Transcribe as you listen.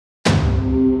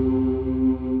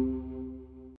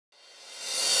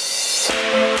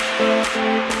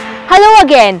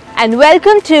again and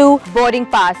welcome to Boarding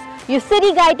Pass, your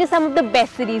city guide to some of the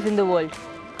best cities in the world.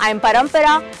 I'm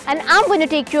Parampara and I'm going to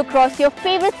take you across your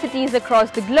favorite cities across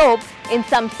the globe in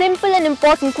some simple and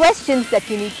important questions that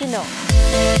you need to know.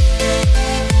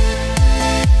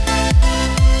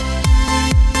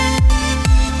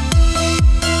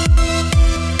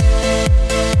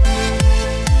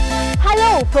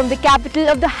 Hello from the capital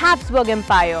of the Habsburg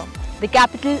Empire, the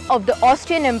capital of the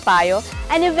Austrian Empire,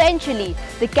 and eventually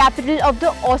the capital of the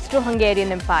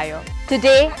Austro-Hungarian Empire.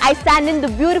 Today I stand in the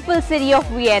beautiful city of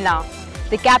Vienna,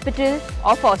 the capital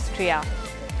of Austria.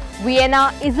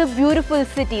 Vienna is a beautiful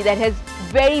city that has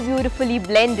very beautifully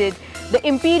blended the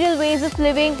imperial ways of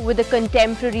living with a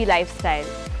contemporary lifestyle.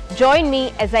 Join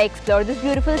me as I explore this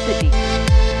beautiful city.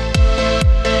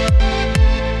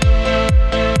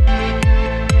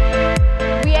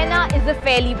 Vienna is a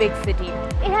fairly big city.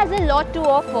 It has a lot to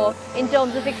offer in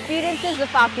terms of experiences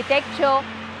of architecture,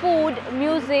 food,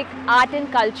 music, art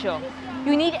and culture.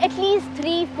 You need at least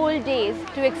 3 full days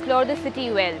to explore the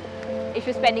city well. If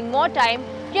you're spending more time,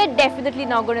 you're definitely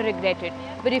not going to regret it.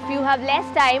 But if you have less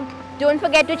time, don't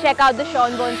forget to check out the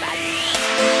Schönbrunn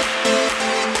Palace.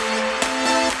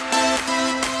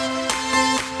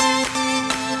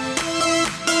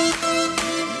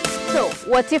 So,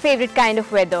 what's your favorite kind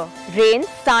of weather? Rain,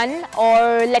 sun,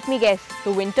 or let me guess,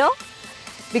 the winter?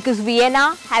 Because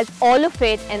Vienna has all of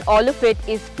it and all of it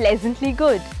is pleasantly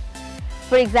good.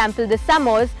 For example, the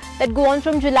summers that go on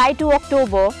from July to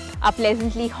October are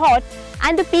pleasantly hot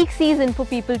and the peak season for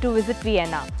people to visit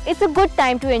Vienna. It's a good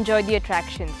time to enjoy the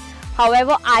attractions.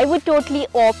 However, I would totally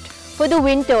opt for the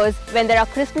winters when there are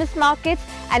Christmas markets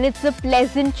and it's a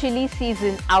pleasant chilly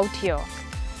season out here.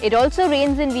 It also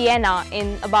rains in Vienna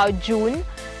in about June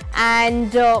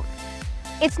and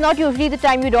it's not usually the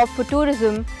time you'd opt for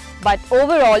tourism, but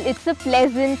overall it's a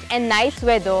pleasant and nice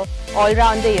weather all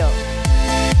around the year.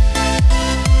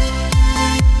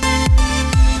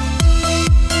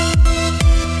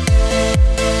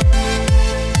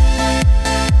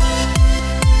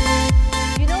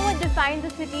 You know what defines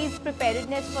a city's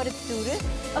preparedness for its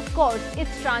tourists? Of course,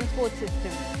 its transport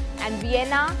system, and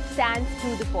Vienna stands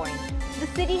to the point. The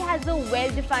city has a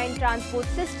well-defined transport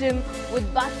system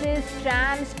with buses,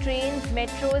 trams, trains,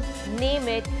 metros, name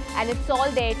it, and it's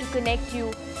all there to connect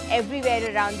you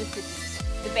everywhere around the city.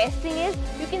 The best thing is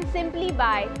you can simply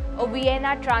buy a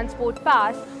Vienna transport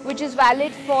pass which is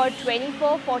valid for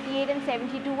 24, 48 and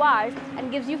 72 hours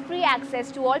and gives you free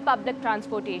access to all public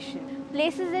transportation.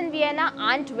 Places in Vienna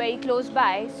aren't very close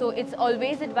by, so it's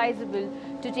always advisable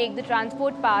to take the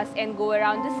transport pass and go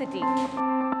around the city.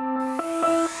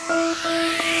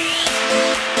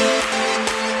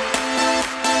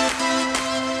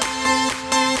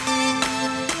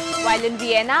 While in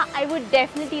Vienna, I would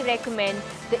definitely recommend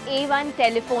the A1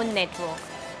 telephone network.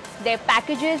 Their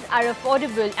packages are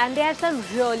affordable and they have some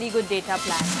really good data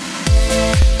plans.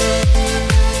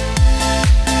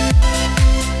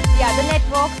 Yeah, the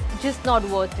network's just not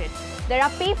worth it. There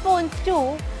are payphones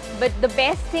too, but the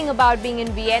best thing about being in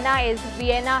Vienna is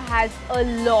Vienna has a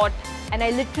lot, and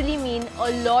I literally mean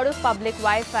a lot of public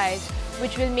Wi-Fi,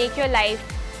 which will make your life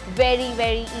very,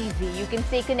 very easy. You can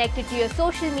stay connected to your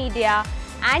social media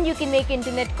and you can make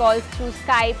internet calls through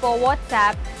Skype or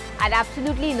WhatsApp at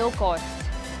absolutely no cost.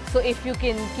 So if you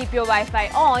can keep your Wi-Fi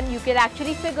on, you can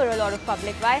actually figure a lot of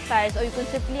public Wi-Fis, or you can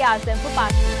simply ask them for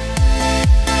passwords.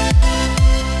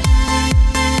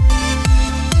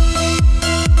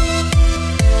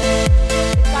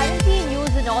 The currency in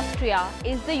use in Austria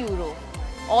is the euro.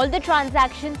 All the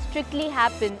transactions strictly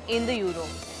happen in the euro.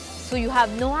 So you have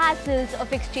no hassles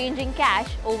of exchanging cash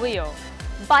over here.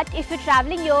 But if you're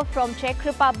traveling here from Czech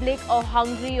Republic or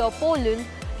Hungary or Poland,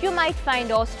 you might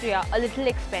find Austria a little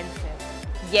expensive.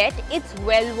 Yet it's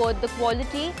well worth the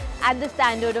quality and the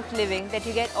standard of living that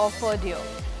you get offered here.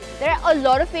 There are a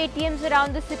lot of ATMs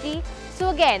around the city, so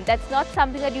again, that's not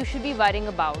something that you should be worrying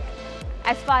about.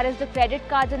 As far as the credit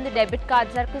cards and the debit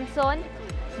cards are concerned,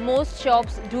 most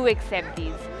shops do accept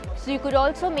these. So you could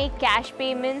also make cash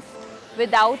payments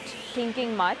without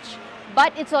thinking much,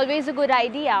 but it's always a good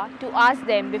idea to ask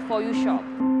them before you shop.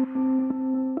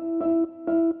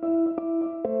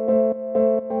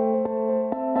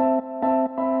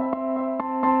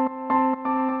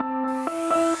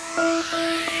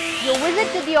 Your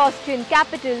visit to the Austrian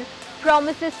capital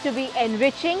promises to be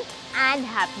enriching and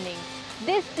happening.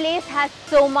 This place has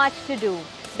so much to do.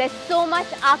 There's so much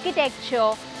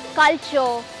architecture,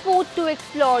 culture, food to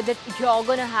explore that you're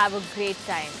gonna have a great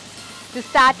time. To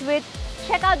start with,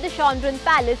 check out the Schönbrunn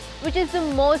Palace, which is the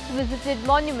most visited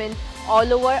monument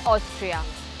all over Austria.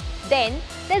 Then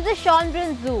there's the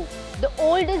Schönbrunn Zoo, the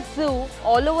oldest zoo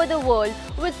all over the world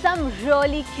with some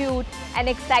really cute and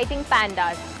exciting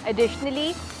pandas.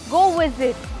 Additionally, go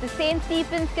visit the St.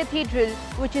 Stephen's Cathedral,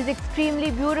 which is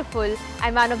extremely beautiful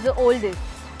and one of the oldest.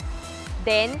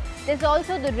 Then there's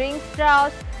also the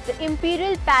Ringstrasse, the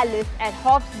Imperial Palace at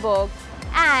Hofburg,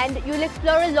 and you'll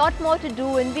explore a lot more to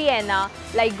do in Vienna,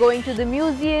 like going to the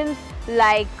museums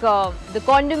like the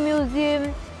Condom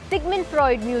Museum, Sigmund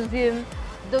Freud Museum,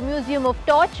 the Museum of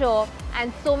Torture,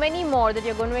 and so many more that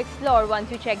you're going to explore once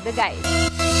you check the guide.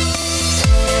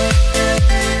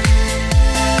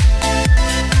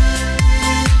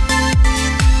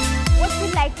 What would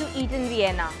you like to eat in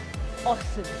Vienna?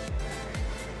 Awesome!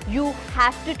 You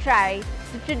have to try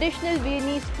the traditional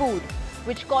Viennese food,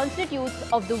 which constitutes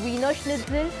of the Wiener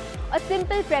Schnitzel, a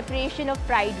simple preparation of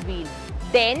fried veal.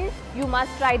 Then you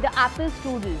must try the apple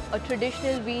strudel, a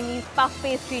traditional Viennese puff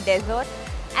pastry dessert,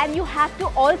 and you have to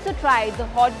also try the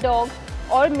hot dogs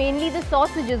or mainly the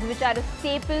sausages, which are a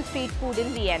staple street food in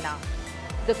Vienna.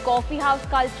 The Kaffeehaus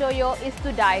culture here is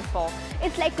to die for.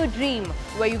 It's like a dream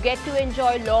where you get to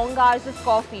enjoy long hours of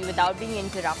coffee without being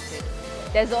interrupted.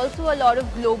 There's also a lot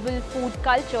of global food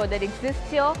culture that exists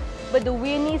here, but the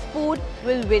Viennese food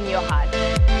will win your heart.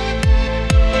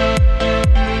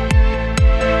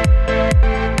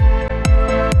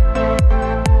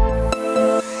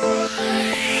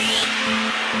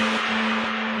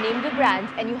 Name the brands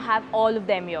and you have all of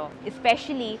them here,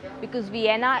 especially because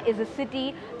Vienna is a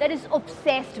city that is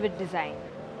obsessed with design.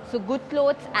 So good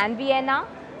clothes and Vienna,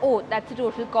 oh, that's a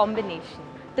total combination.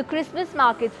 The Christmas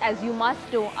markets, as you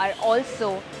must know, are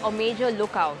also a major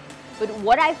lookout. But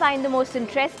what I find the most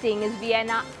interesting is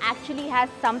Vienna actually has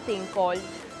something called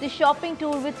the shopping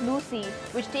tour with Lucy,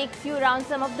 which takes you around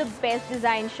some of the best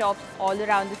design shops all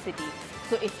around the city.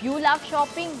 So if you love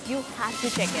shopping, you have to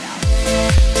check it out.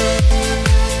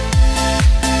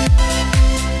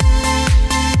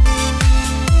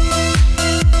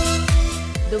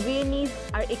 The Viennese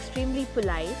are extremely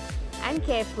polite and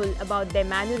careful about their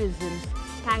mannerisms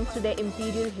thanks to their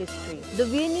imperial history. The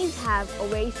Viennese have a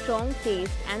very strong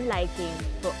taste and liking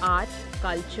for art,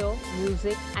 culture,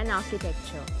 music and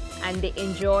architecture, and they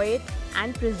enjoy it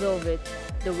and preserve it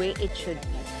the way it should be.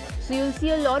 So you'll see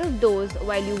a lot of those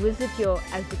while you visit here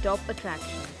as the top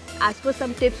attraction. As for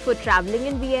some tips for traveling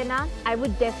in Vienna, I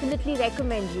would definitely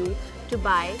recommend you to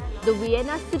buy the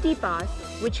Vienna City Pass,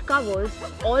 which covers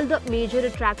all the major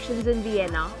attractions in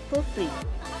Vienna for free.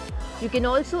 You can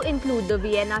also include the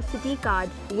Vienna City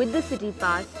Card with the City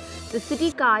Pass. The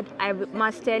City Card, I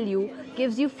must tell you,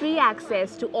 gives you free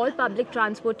access to all public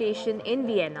transportation in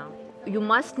Vienna. You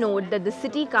must note that the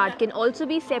City Card can also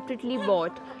be separately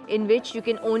bought, in which you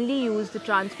can only use the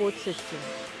transport system.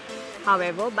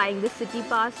 However, buying the City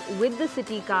Pass with the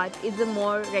City Card is a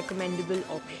more recommendable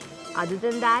option. Other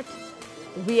than that,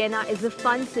 Vienna is a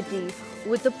fun city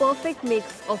with a perfect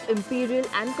mix of imperial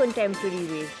and contemporary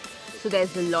ways. So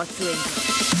there's a lot to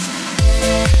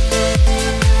enjoy.